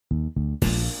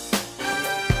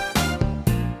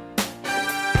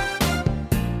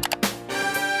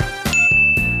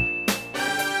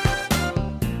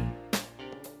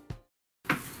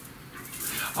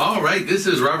right, this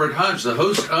is Robert Hodge, the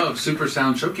host of Super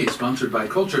Sound Showcase, sponsored by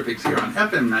Culture Fix here on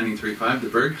FM 93.5 The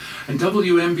Berg and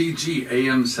WMBG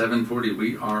AM 740.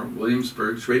 We are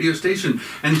Williamsburg's radio station,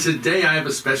 and today I have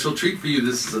a special treat for you.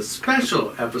 This is a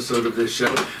special episode of this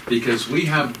show because we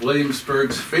have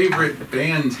Williamsburg's favorite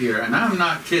band here, and I'm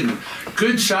not kidding.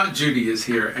 Good Shot Judy is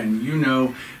here, and you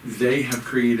know they have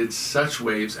created such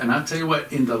waves, and I'll tell you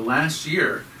what, in the last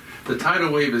year, the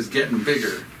tidal wave is getting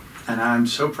bigger. And I'm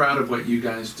so proud of what you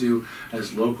guys do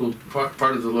as local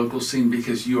part of the local scene,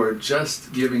 because you are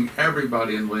just giving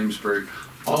everybody in Williamsburg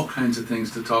all kinds of things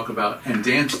to talk about and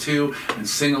dance to and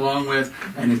sing along with,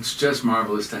 and it's just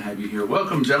marvelous to have you here.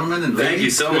 Welcome, gentlemen and ladies. Thank you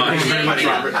so much. Thank you very much,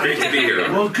 Robert. Great to be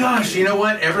here. Well, gosh, you know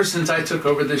what? Ever since I took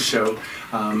over this show,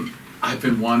 I've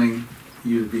been wanting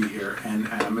you to be here, and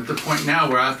I'm at the point now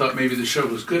where I thought maybe the show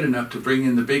was good enough to bring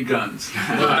in the big guns.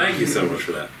 Well, thank you so much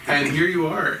for that. And here you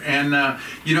are. And,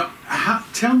 you know,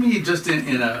 tell me just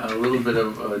in a little bit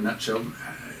of a nutshell,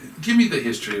 give me the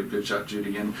history of Good Shot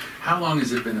Judy, and how long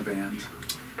has it been a band?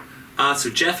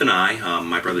 So Jeff and I,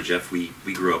 my brother Jeff, we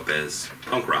grew up as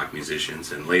punk rock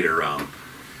musicians and later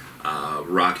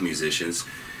rock musicians.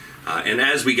 And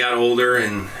as we got older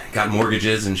and got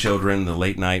mortgages and children, the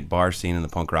late night bar scene and the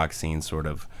punk rock scene sort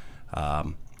of,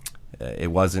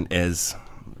 it wasn't as,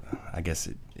 I guess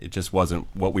it just wasn't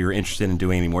what we were interested in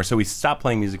doing anymore. So we stopped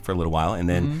playing music for a little while, and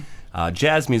then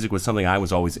jazz music was something I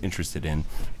was always interested in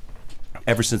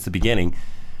ever since the beginning.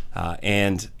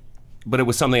 But it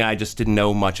was something I just didn't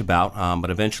know much about.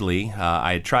 But eventually,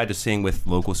 I had tried to sing with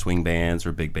local swing bands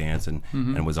or big bands, and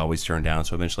was always turned down.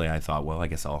 So eventually, I thought, well, I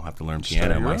guess I'll have to learn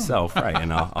piano myself, right?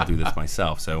 And I'll do this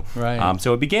myself. So,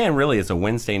 so it began really as a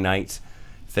Wednesday night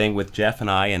thing with Jeff and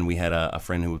I, and we had a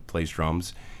friend who plays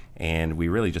drums, and we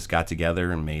really just got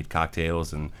together and made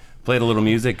cocktails and played a little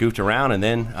music, goofed around, and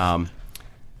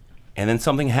then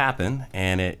something happened,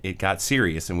 and it got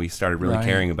serious, and we started really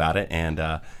caring about it,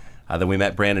 and. Then we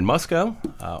met Brandon Musco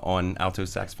on alto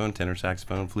saxophone, tenor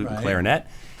saxophone, flute, and clarinet,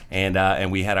 and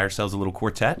we had ourselves a little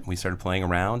quartet. We started playing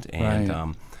around,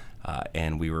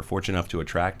 and we were fortunate enough to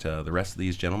attract the rest of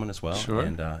these gentlemen as well,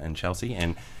 and Chelsea,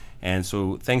 and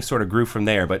so things sort of grew from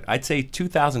there. But I'd say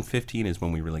 2015 is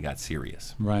when we really got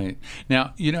serious. Right.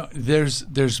 Now, you know,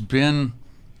 there's been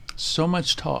so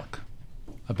much talk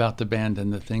about the band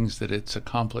and the things that it's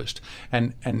accomplished,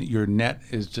 and your net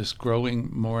is just growing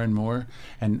more and more,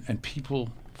 and people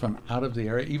from out of the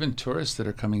area, even tourists that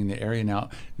are coming in the area now,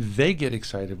 they get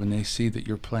excited when they see that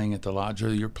you're playing at the Lodge,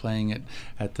 or you're playing it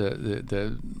at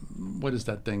the what is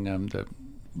that thing, the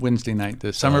Wednesday night,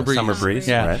 the Summer Breeze. Summer Breeze,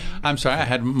 yeah. Right. I'm sorry, I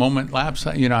had moment lapse.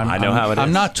 You know, I know how it is.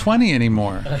 I'm not 20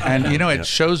 anymore, and you know, it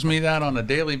shows me that on a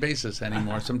daily basis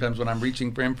anymore. Sometimes when I'm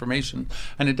reaching for information,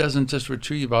 and it doesn't just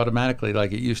retrieve automatically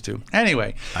like it used to.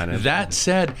 Anyway, that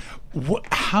said,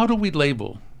 how do we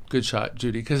label Good Shot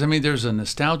Judy? Because I mean, there's a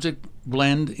nostalgic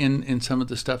blend in some of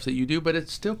the stuff that you do, but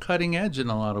it's still cutting edge in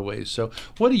a lot of ways. So,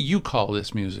 what do you call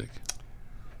this music?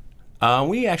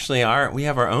 We actually we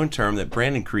have our own term that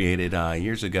Brandon created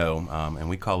years ago, and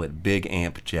we call it big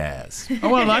amp jazz.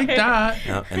 Oh, I like that.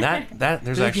 And that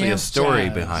there's actually a story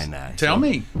behind that. Tell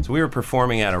me. So we were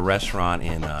performing at a restaurant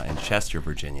in Chester,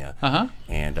 Virginia,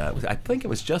 and I think it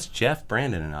was just Jeff,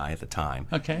 Brandon, and I at the time.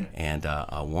 Okay. And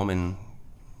a woman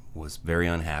was very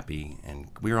unhappy, and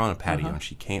we were on a patio, and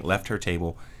she left her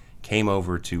table, came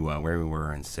over to where we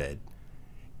were, and said,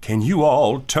 "Can you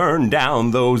all turn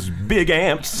down those big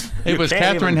amps?" It was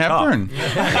Katharine Hepburn.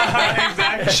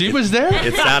 Exactly. She was there?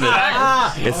 It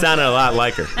sounded a lot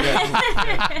like her.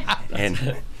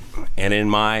 And in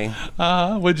my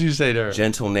what'd you say to her?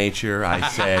 Gentle nature, I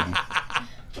said,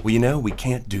 "Well, you know, we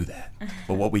can't do that.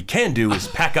 But what we can do is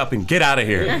pack up and get out of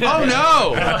here." Oh,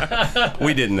 no!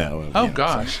 We didn't know. Oh,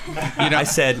 gosh. You know, I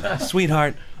said,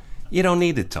 "Sweetheart, you don't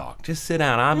need to talk. Just sit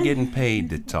down. I'm getting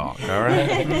paid to talk, all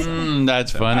right?"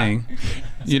 That's funny.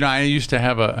 You know, I used to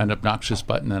have an obnoxious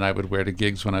button that I would wear to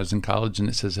gigs when I was in college, and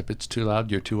it says, "If it's too loud,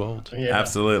 you're too old." Yeah.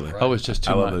 Absolutely. Oh, it's just too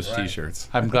much. I love those T-shirts.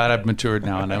 I'm glad I've matured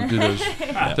now, and I don't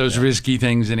do those risky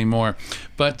things anymore.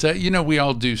 But, you know, we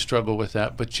all do struggle with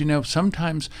that. But, you know,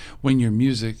 sometimes when your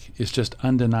music is just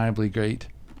undeniably great,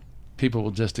 people will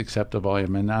just accept the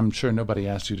volume, and I'm sure nobody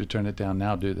asks you to turn it down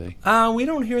now, do they? We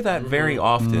don't hear that very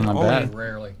often.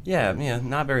 Rarely. Yeah,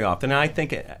 not very often. And I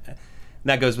think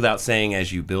that goes without saying.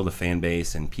 As you build a fan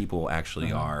base and people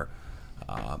actually are,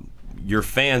 your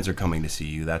fans are coming to see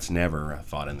you. That's never a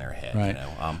thought in their head. Right. You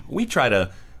know? We try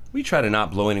to not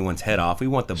blow anyone's head off. We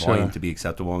want the volume to be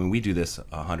acceptable. I mean, we do this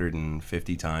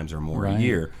 150 times or more a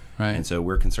year. Right. And so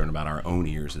we're concerned about our own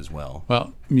ears as well.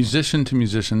 Well, musician to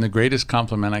musician, the greatest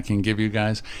compliment I can give you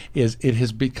guys is it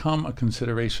has become a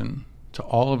consideration to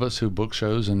all of us who book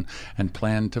shows and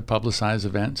plan to publicize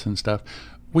events and stuff.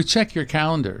 We check your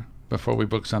calendar before we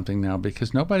book something now,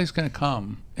 because nobody's going to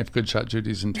come if Good Shot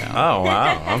Judy's in town. Oh,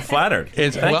 wow. I'm flattered.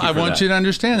 I want you to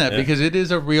understand that, because it is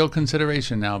a real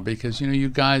consideration now, because, you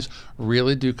guys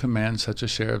really do command such a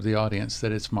share of the audience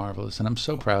that it's marvelous, and I'm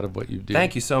so proud of what you do.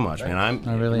 Thank you so much,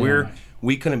 man.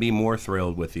 We couldn't be more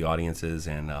thrilled with the audiences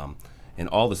and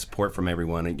all the support from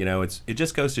everyone. And, it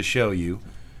just goes to show you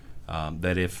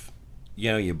that if,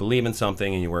 you believe in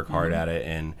something and you work hard at it,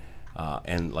 and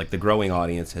like the growing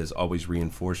audience has always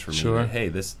reinforced for me that, hey,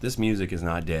 this music is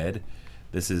not dead.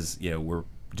 This is, we're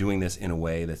doing this in a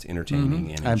way that's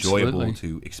entertaining and enjoyable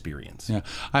to experience. Yeah,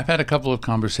 I've had a couple of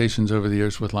conversations over the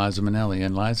years with Liza Minnelli,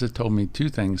 and Liza told me two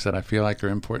things that I feel like are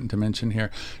important to mention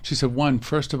here. She said, one,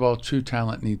 first of all, true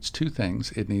talent needs two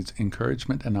things. It needs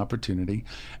encouragement and opportunity,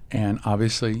 and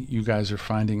obviously you guys are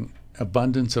finding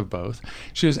abundance of both.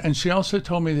 And she also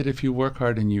told me that if you work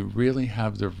hard and you really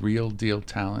have the real deal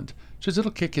talent, she says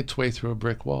it'll kick its way through a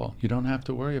brick wall. You don't have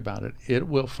to worry about it. It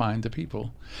will find the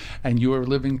people. And you are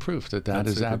living proof that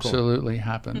has absolutely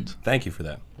happened. Thank you for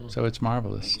that. So it's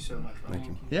marvelous. Thank you so much. Thank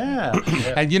you. Yeah.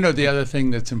 And the other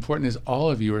thing that's important is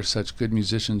all of you are such good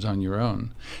musicians on your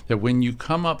own that when you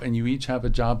come up and you each have a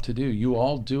job to do, you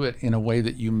all do it in a way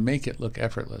that you make it look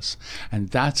effortless. And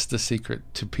that's the secret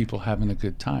to people having a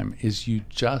good time, is you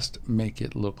just make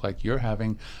it look like you're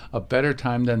having a better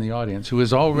time than the audience, who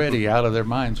is already out of their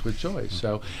minds with joy.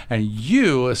 So, and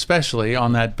you especially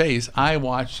on that bass, I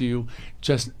watch you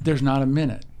there's not a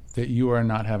minute that you are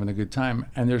not having a good time,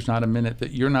 and there's not a minute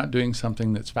that you're not doing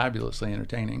something that's fabulously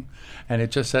entertaining, and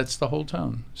it just sets the whole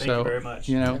tone. Thank you very much.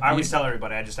 I always tell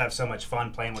everybody I just have so much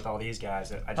fun playing with all these guys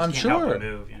that I just can't help but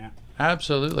move.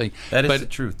 Absolutely. That is the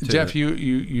truth, too. Jeff,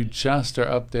 you just are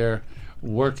up there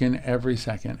working every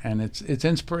second, and it's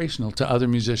inspirational to other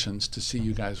musicians to see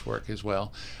you guys work as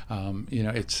well.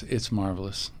 It's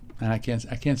marvelous. And I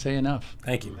can't say enough.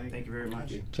 Thank you. Thank you very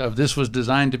much. So this was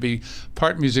designed to be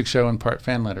part music show and part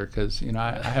fan letter, because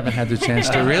I haven't had the chance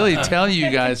to really tell you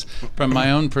guys from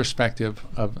my own perspective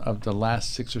of the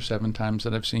last 6 or 7 times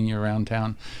that I've seen you around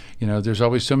town. There's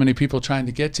always so many people trying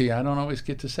to get to you. I don't always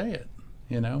get to say it.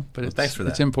 But thanks for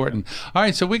that. It's important. All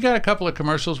right, so we got a couple of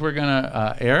commercials we're going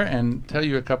to air and tell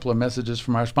you a couple of messages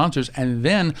from our sponsors, and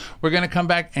then we're going to come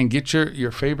back and get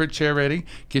your favorite chair ready.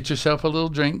 Get yourself a little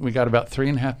drink. We got about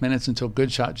 3.5 minutes until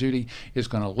Good Shot Judy is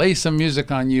going to lay some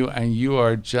music on you, and you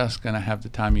are just going to have the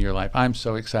time of your life. I'm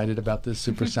so excited about this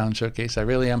Super Sound Showcase. I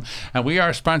really am. And we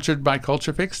are sponsored by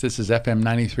Culture Fix. This is FM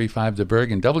 93.5 The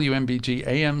Berg and WMBG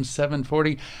AM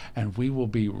 740, and we will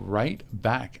be right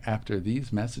back after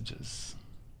these messages.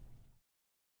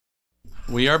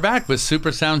 We are back with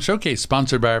Super Sound Showcase,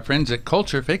 sponsored by our friends at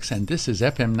Culture Fix, and this is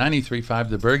FM 93.5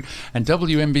 The Berg and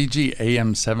WMBG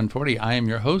AM 740. I am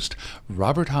your host,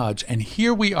 Robert Hodge, and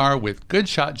here we are with Good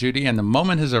Shot Judy, and the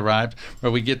moment has arrived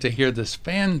where we get to hear this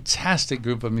fantastic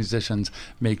group of musicians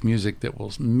make music that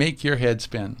will make your head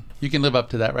spin. You can live up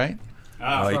to that, right?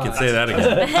 Oh, you can say that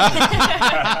again.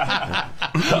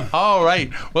 All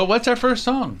right. Well, what's our first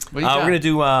song? We're going to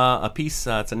do a piece.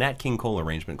 It's a Nat King Cole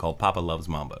arrangement called Papa Loves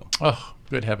Mambo. Oh,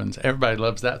 good heavens. Everybody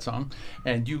loves that song.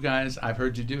 And you guys, I've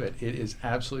heard you do it. It is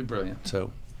absolutely brilliant.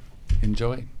 So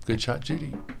enjoy. Good Shot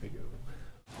Judy.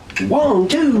 1,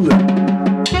 2.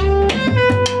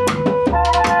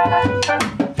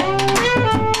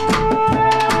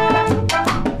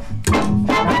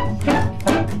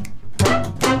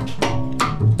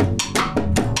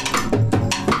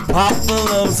 Papa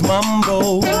loves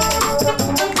mambo,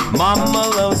 Mama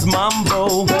loves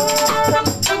mambo.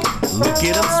 Look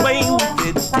at him sway with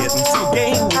it, getting so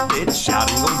gay with it,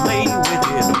 shouting olay with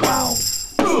it, wow.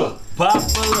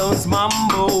 Papa loves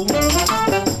mambo,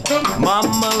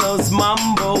 Mama loves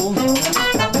mambo.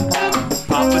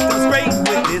 Papa does great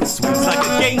with it, swings like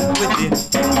a gate with it,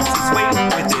 moves his weight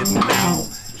with it. Now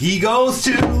he goes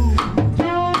to,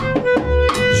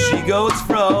 she goes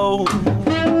fro.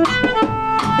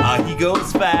 He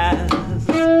goes fast,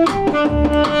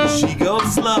 she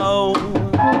goes slow.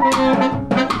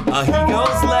 He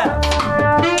goes left,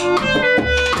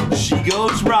 she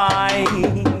goes right.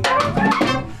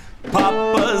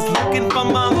 Papa's looking for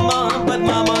Mama, but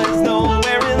Mama is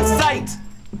nowhere in sight.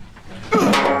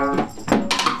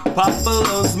 Papa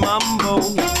loves mambo,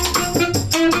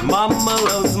 Mama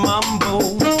loves mambo.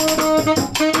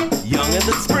 Young in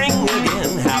the spring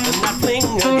again, having that fling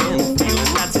again,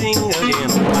 feeling that ting again.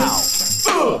 Wow.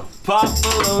 Papa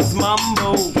loves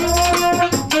mambo,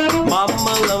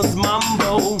 Mama loves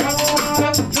mambo.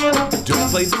 Don't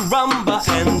play the rumba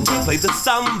and don't play the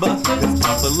samba, 'cause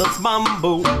Papa loves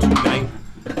mambo tonight.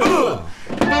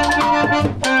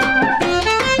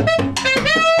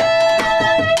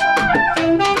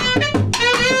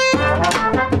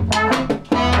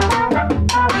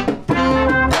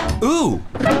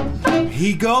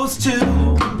 goes two,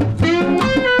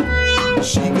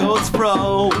 she goes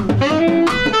fro,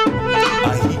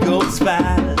 he goes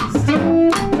fast,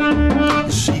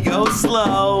 she goes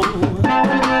slow, he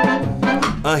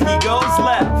goes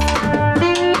left,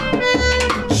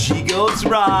 she goes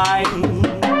right.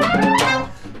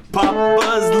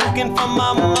 Papa's looking for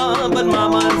Mama, but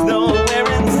Mama's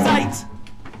nowhere in sight.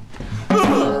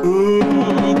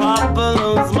 Papa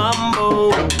loves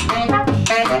mambo,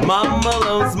 Mama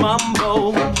loves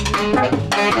mambo.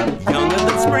 Younger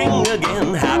than spring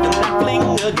again, having that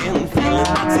fling again, feeling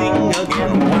that zing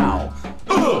again. Wow.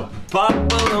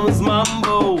 Papa loves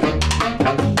mambo,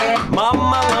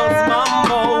 Mama loves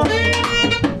mambo.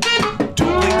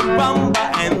 Don't play the rumba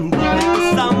and don't play the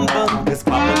samba, 'cause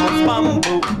Papa loves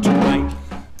mambo tonight.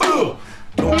 Don't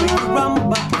play the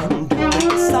rumba and don't play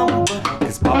the samba,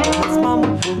 'cause Papa loves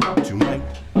mambo tonight.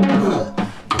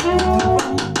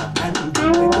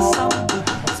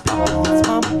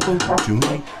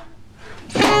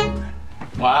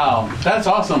 Wow, that's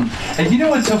awesome. And you know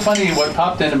what's so funny? What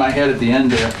popped into my head at the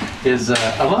end there is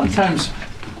a lot of times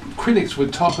critics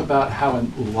would talk about how a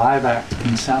live act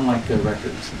can sound like their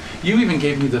records. You even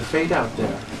gave me the fade out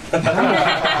there.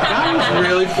 That was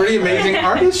really pretty amazing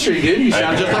artistry, dude. You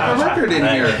sound just like a record in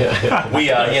here. We,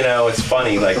 you know, it's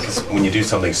funny, like, 'cause when you do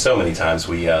something so many times,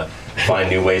 we find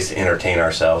new ways to entertain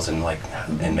ourselves and make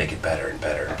it better and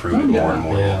better, improve it more and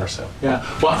more and more. So yeah.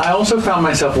 Well, I also found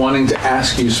myself wanting to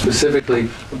ask you specifically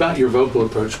about your vocal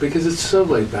approach, because it's so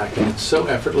laid back and it's so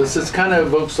effortless. It's kind of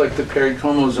evokes like the Perry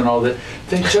Comos and all that.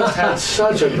 They just had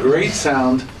such a great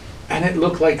sound. And it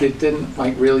looked like it didn't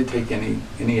like really take any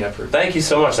effort. thank you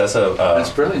so much. That's That's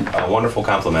brilliant. A wonderful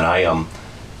compliment.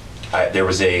 There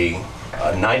was a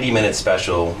 90-minute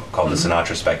special called the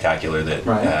Sinatra Spectacular that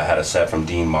had a set from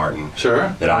Dean Martin.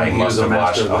 Sure. That I must have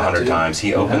watched 100 times.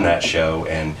 He opened that show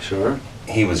and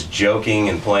he was joking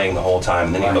and playing the whole time,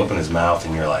 and then he opened his mouth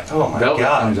and you're like, oh my Velvet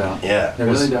God. comes out. Yeah, it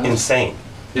was insane.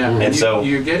 Yeah, and so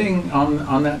you're getting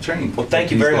on that train. Well,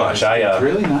 thank you very much. It's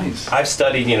really nice. I've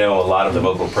studied, you know, a lot of the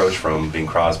vocal approach from Bing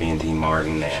Crosby and Dean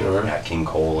Martin and Nat King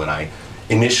Cole, and I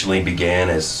initially began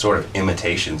as sort of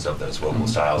imitations of those vocal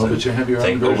styles. But you have your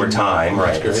own over version. time,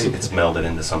 That's right? great. It's melded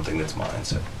into something that's mine.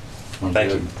 So,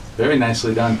 thank you. Very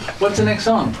nicely done. What's the next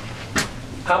song?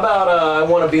 How about I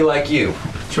Want to Be Like You?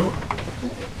 Sure.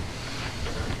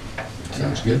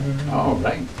 Sounds good. All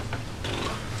right.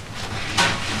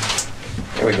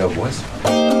 Here we go, boys.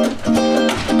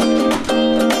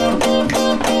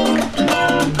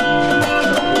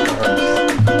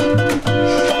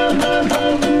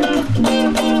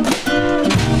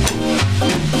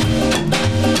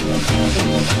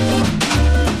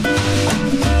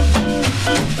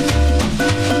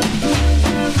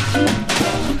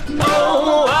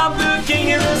 Oh, I'm the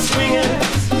king of the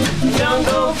swingers,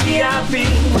 jungle VIP.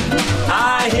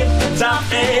 I hit the top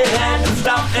and had to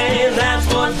stop, and that's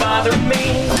what bothered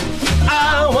me.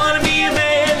 I wanna be a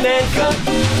man that could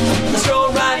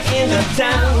stroll right into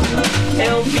town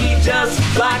and be just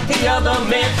like the other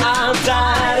men. I'm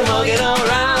tired of mugging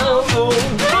around. Oh,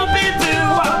 don't be too. I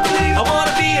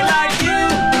wanna be like you.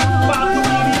 I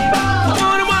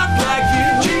wanna walk like you,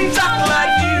 talk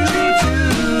like you too.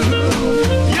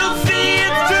 You'll see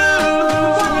it's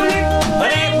true, but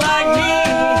ain't like me.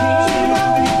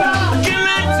 You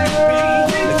like to be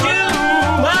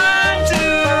human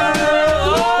too.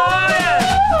 Oh yeah.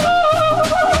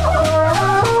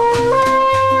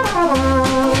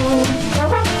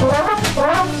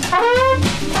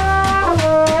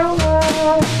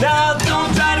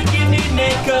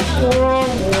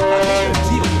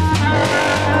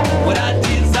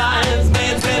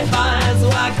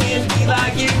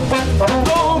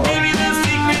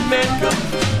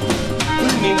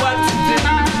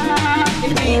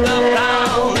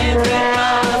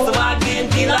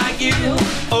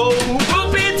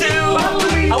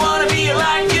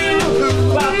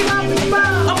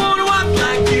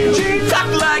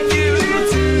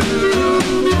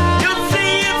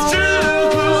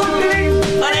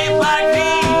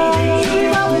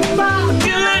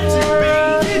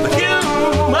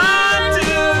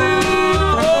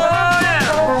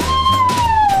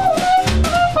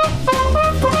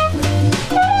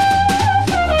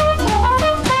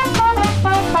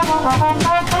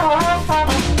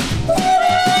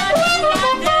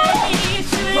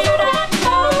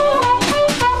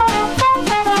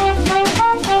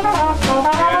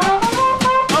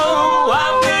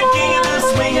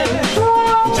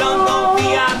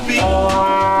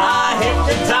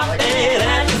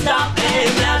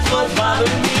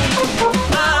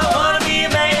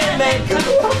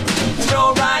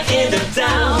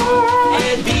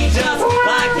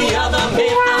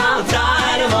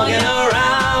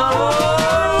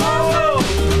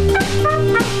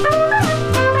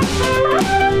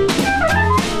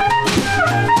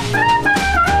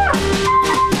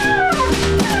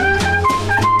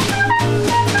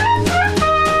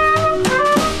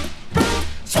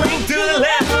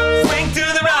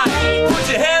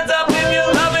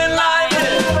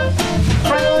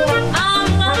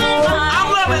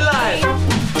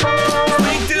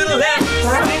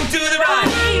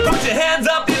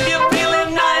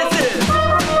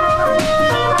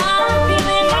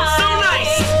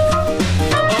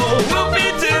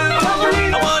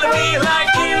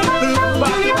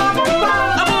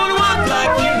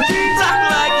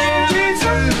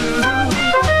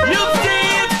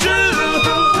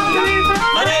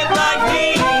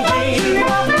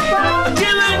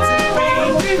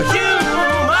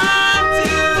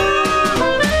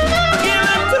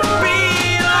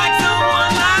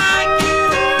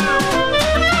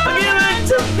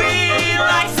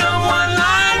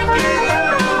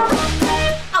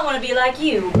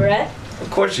 you, Brett? Of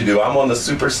course you do. I'm on the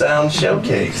Super Sound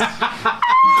Showcase.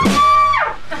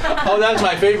 Oh, that's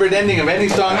my favorite ending of any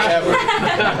song ever.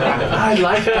 I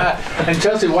like that. And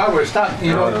Chelsea, while we're stopped,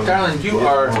 you know, darling, you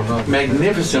are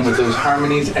magnificent with those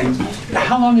harmonies. And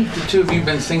how long have the two of you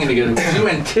been singing together? Because you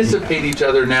anticipate each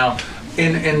other now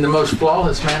in the most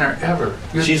flawless manner ever.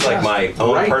 She's like my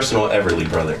own personal Everly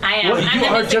brother. I am. Well, you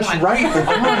are just right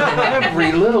on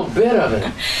every little bit of it.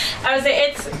 I would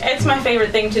say it's my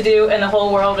favorite thing to do in the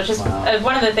whole world, which is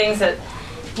one of the things that,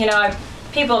 you know,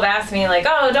 people have asked me, like,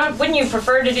 oh, wouldn't you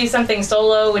prefer to do something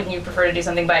solo? Wouldn't you prefer to do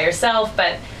something by yourself?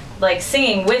 But like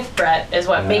singing with Brett is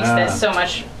what makes this so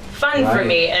much fun for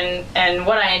me and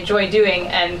what I enjoy doing.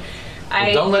 And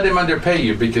well, don't let him underpay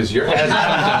you, because you're adding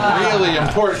something really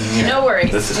important here. No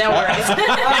worries. No worries. You're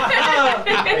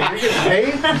getting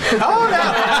paid? Oh,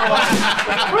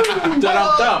 no.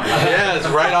 Dum-dum. Yes,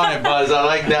 right on it, Buzz. I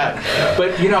like that.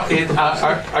 But, you know,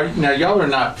 now y'all are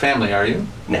not family, are you?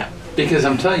 No. Because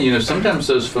I'm telling you, sometimes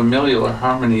those familial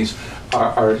harmonies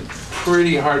are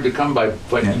pretty hard to come by,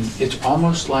 but it's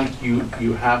almost like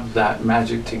you have that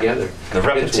magic together. The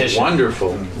repetition. It's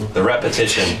wonderful. The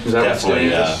repetition definitely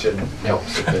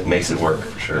helps. Makes it work,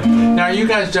 for sure. Now, you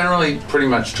guys generally pretty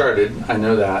much charted, I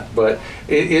know that, but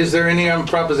is there any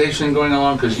improvisation going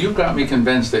along? Because you've got me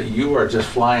convinced that you are just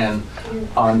flying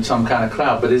on some kind of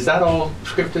cloud, but is that all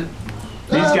scripted?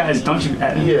 These guys, don't you?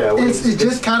 Yeah. It's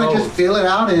just kind of just feel it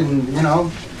out and, you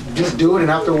know, just do it, and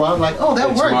after a while, like, oh, that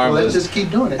worked. Well, let's just keep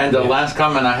doing it. And the last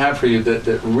comment I have for you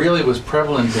that really was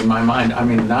prevalent in my mind, I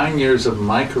mean, 9 years of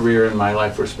my career and my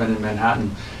life were spent in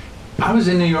Manhattan. I was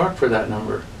in New York for that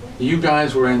number. You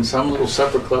guys were in some little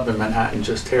supper club in Manhattan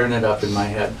just tearing it up in my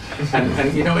head.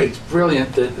 And you know, it's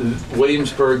brilliant that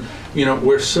Williamsburg, you know,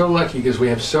 we're so lucky because we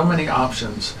have so many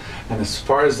options. And as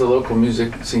far as the local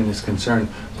music scene is concerned,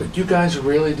 but you guys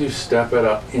really do step it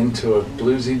up into a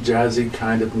bluesy, jazzy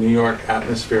kind of New York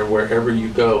atmosphere wherever you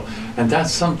go. And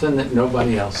that's something that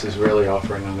nobody else is really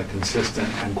offering on a consistent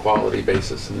and quality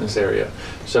basis in this area.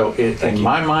 So in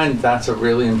my mind, that's a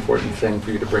really important thing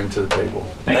for you to bring to the table.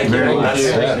 Thank you very much.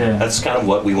 That's kind of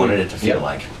what we wanted it to feel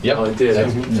like. Yep, it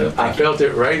did. So I felt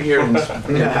it right here in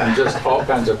just all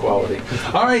kinds of quality.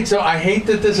 All right, so I hate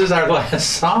that this is our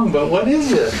last song, but what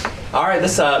is it? All right,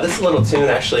 this little tune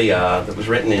actually that was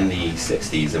written in the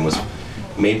 60s and was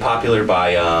made popular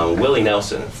by Willie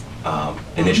Nelson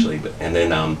initially. And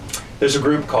then there's a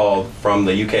group from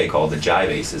the UK called the Jive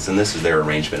Aces, and this is their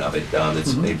arrangement of it.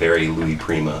 It's a very Louis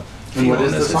Prima feel. What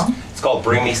is the song? It's called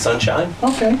Bring Me Sunshine.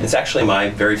 Okay. It's actually my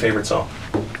very favorite song.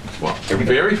 Well,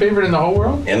 very favorite in the whole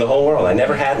world? In the whole world. I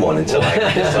never had one until I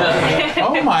heard this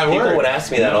song. Oh, my word. People would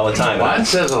ask me that all the time. Well, that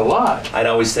says a lot. I'd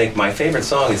always think my favorite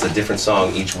song is a different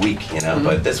song each week, you know,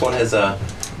 but this one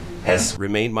has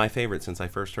remained my favorite since I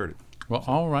first heard it. Well,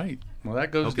 all right. Well,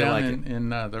 that goes down like in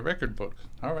the record books.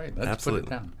 All right, let's put it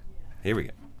down. Here we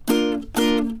go.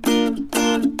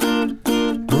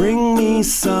 Bring me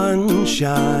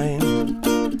sunshine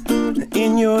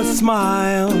in your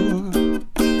smile.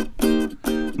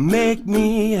 Make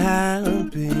me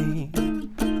happy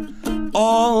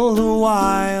all the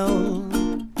while.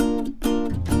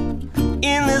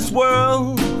 In this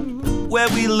world where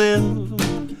we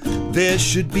live, there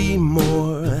should be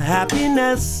more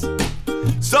happiness.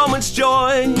 So much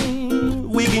joy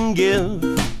we can give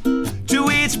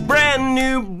to each brand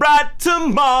new bright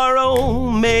tomorrow.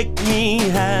 Make me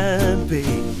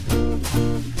happy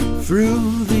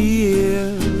through the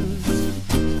years.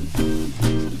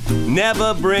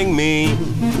 Never bring me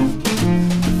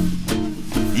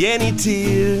any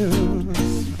tears.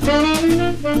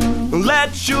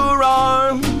 Let your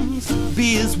arms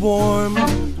be as warm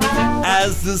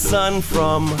as the sun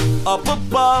from up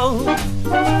above.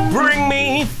 Bring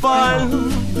me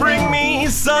fun, bring me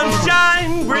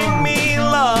sunshine, bring me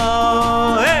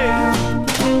love. Hey!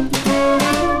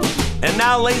 And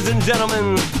now, ladies and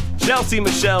gentlemen, Chelsea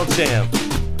Michelle Champ.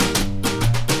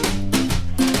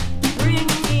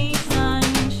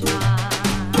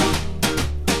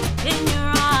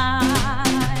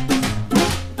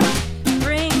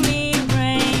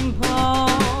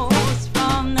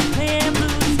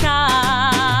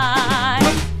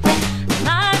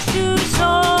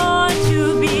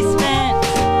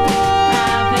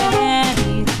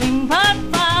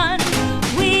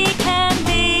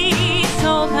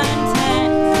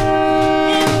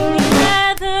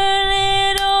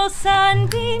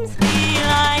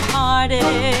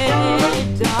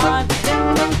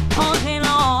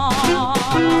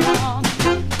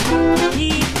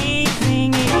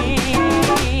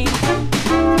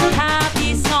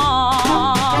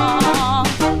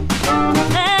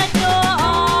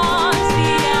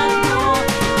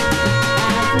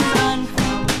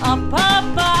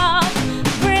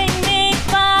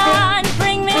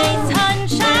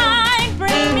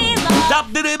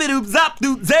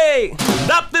 Hey,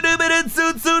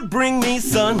 zoot, bring me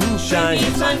sunshine.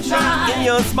 Bring me sunshine. In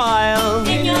your smile.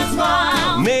 In your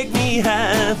smile. Make me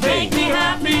happy. Make me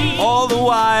happy. All the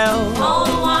while. All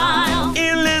the while.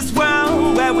 In this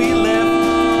world where we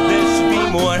live, there should be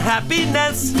more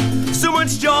happiness. So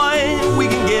much joy we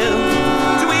can give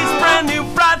to each brand new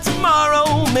bright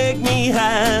tomorrow. Make me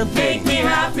happy. Make me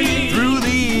happy. Through the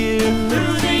years.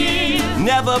 Through the years.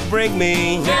 Never bring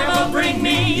me. Never bring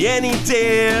me. Any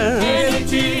tears. Any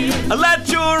tears. Let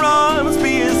your arms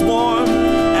be as warm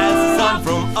as the sun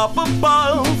from up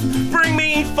above. Bring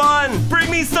me fun.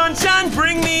 Bring me sunshine.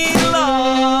 Bring me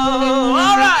love.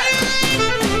 All right.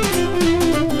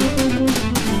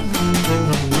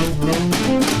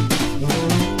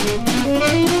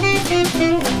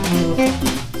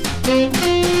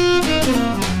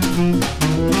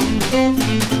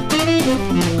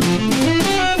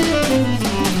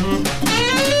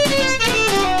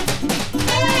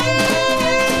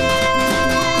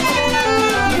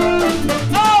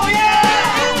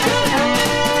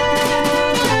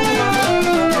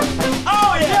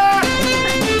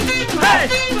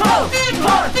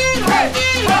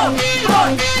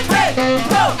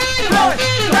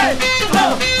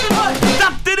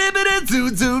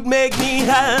 Zoot, make me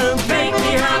happy. Make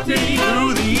me happy.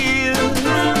 Through the years.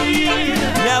 Through the years.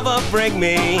 Never bring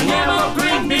me. Never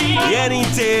bring me. Any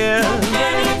tears.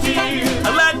 Any tears.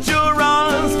 Let your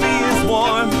arms be as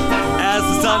warm as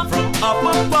the sun from up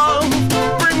above.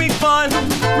 Bring me fun.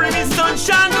 Bring me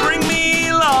sunshine. Bring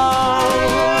me love.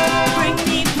 Bring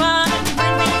me fun.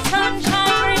 Bring me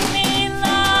sunshine. Bring me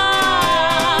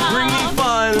love. Bring me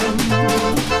fun.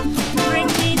 Bring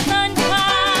me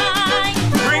sunshine.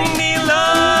 Bring me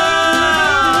love.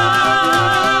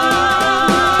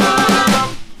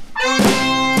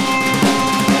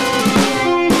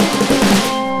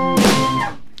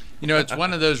 You know, it's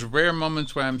one of those rare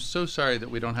moments where I'm so sorry that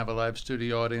we don't have a live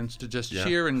studio audience to just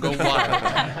cheer and go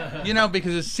wild. You know,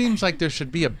 because it seems like there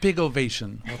should be a big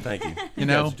ovation. Well, thank you. You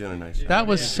know, guys are doing a nice job. That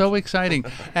was so exciting.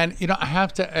 And, you know,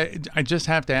 I just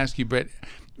have to ask you, Britt,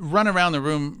 run around the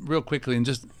room real quickly and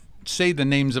just say the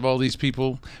names of all these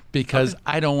people, because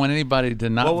I don't want anybody to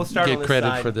not we'll start on get this credit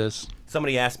side. for this.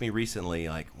 Somebody asked me recently,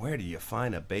 like, where do you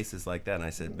find a bassist like that? And I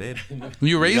said, babe,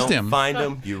 You raised don't him. find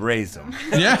him, you raise him.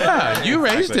 Yeah, you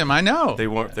raised him. I know. They're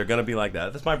going to be like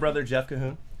that. That's my brother, Jeff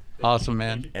Cahoon. Awesome,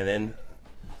 man. And then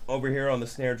over here on the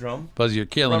snare drum, Buzz, you're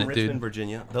killing from it, Richmond, dude.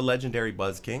 Virginia, the legendary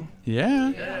Buzz King.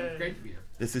 Yeah. Great for you.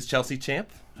 This is Chelsea Champ,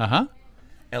 Uh-huh.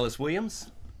 Ellis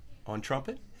Williams on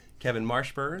trumpet, Kevin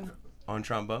Marshburn on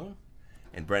trombone,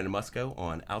 and Brandon Musco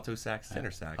on alto sax,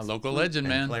 tenor sax. A local legend,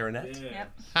 and man. clarinet.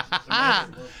 Yep.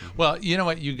 Well, you know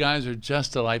what? You guys are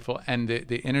just delightful, and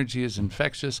the energy is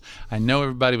infectious. I know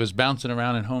everybody was bouncing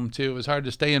around at home, too. It was hard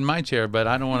to stay in my chair, but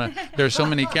I don't want to. There's so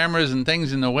many cameras and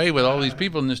things in the way with all these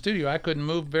people in the studio. I couldn't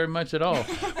move very much at all.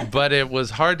 But it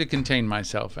was hard to contain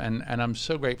myself, and I'm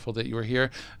so grateful that you were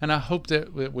here, and I hope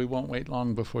that we won't wait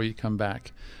long before you come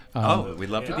back. We'd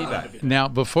love to be back. Now,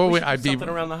 before I'd be something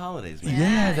around the holidays, man.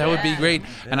 Yeah, that would be great.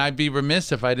 And I'd be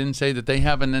remiss if I didn't say that they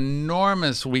have an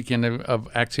enormous weekend of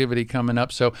activity coming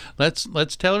up. So let's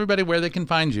tell everybody where they can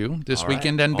find you this All right.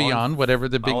 weekend and beyond, whatever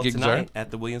the big gigs are. Tonight at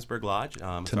the Williamsburg Lodge. It's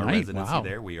our Tonight? residency Wow.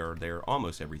 there. We are there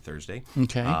almost every Thursday.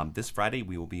 Okay. This Friday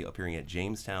we will be appearing at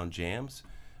Jamestown Jams,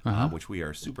 Uh-huh. which we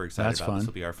are super excited That's about. fun. This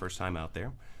will be our first time out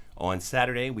there. On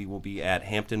Saturday, we will be at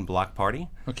Hampton Block Party,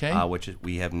 Okay. Which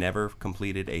we have never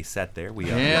completed a set there. We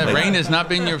Yeah, played- rain has not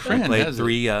been your we friend, played has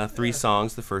it? three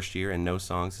songs the first year and no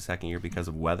songs the second year because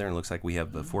of weather. And it looks like we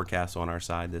have the forecast on our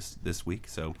side this week.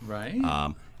 So Right.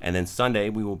 And then Sunday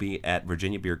we will be at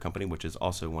Virginia Beer Company, which is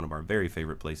also one of our very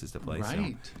favorite places to play.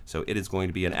 Right. So it is going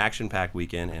to be an action-packed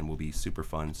weekend and will be super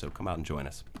fun. So come out and join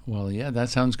us. Well, yeah, that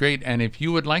sounds great. And if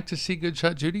you would like to see Good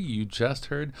Shot Judy, you just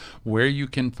heard where you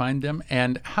can find them.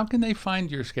 And how can they find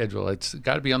your schedule? It's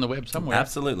got to be on the web somewhere.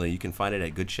 Absolutely. You can find it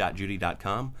at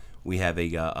goodshotjudy.com. We have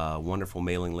a wonderful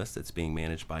mailing list that's being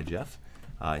managed by Jeff.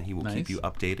 And he will Nice. keep you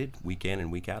updated week in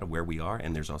and week out of where we are.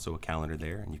 And there's also a calendar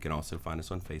there. And you can also find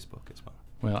us on Facebook as well.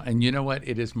 Well, and you know what?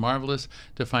 It is marvelous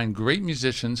to find great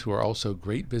musicians who are also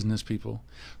great business people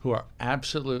who are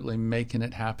absolutely making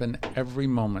it happen every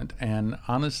moment. And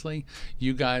honestly,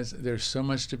 you guys, there's so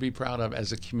much to be proud of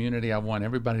as a community. I want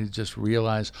everybody to just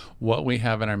realize what we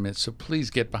have in our midst. So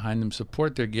please get behind them,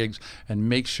 support their gigs, and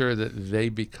make sure that they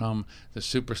become the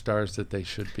superstars that they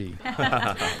should be.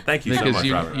 Thank you so Because much,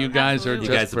 you, Robert. you guys are You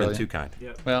just guys have brilliant. been too kind.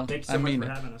 Yep. Well, Thank you so I much mean for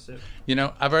it. having us. Too. You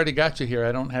know, I've already got you here.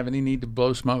 I don't have any need to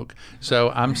blow smoke. So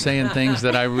I'm saying things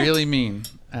that I really mean,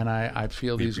 and I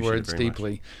feel We these appreciate it words very much.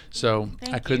 deeply. So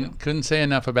Thank I couldn't say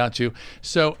enough about you.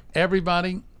 So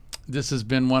everybody, This has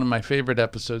been one of my favorite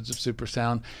episodes of Super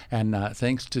Sound, and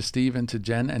thanks to Steve and to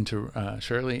Jen and to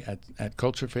Shirley at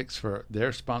Culture Fix for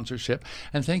their sponsorship.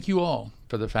 And thank you all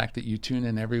for the fact that you tune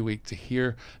in every week to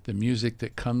hear the music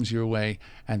that comes your way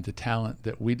and the talent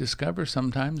that we discover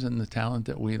sometimes and the talent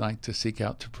that we like to seek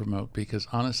out to promote. Because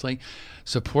honestly,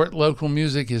 support local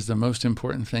music is the most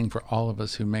important thing for all of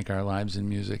us who make our lives in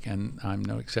music, and I'm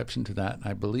no exception to that.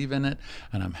 I believe in it,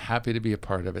 and I'm happy to be a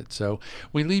part of it. So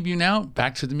we leave you now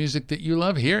back to the music that you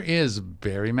love. Here is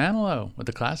Barry Manilow with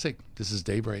the classic. This is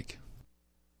Daybreak.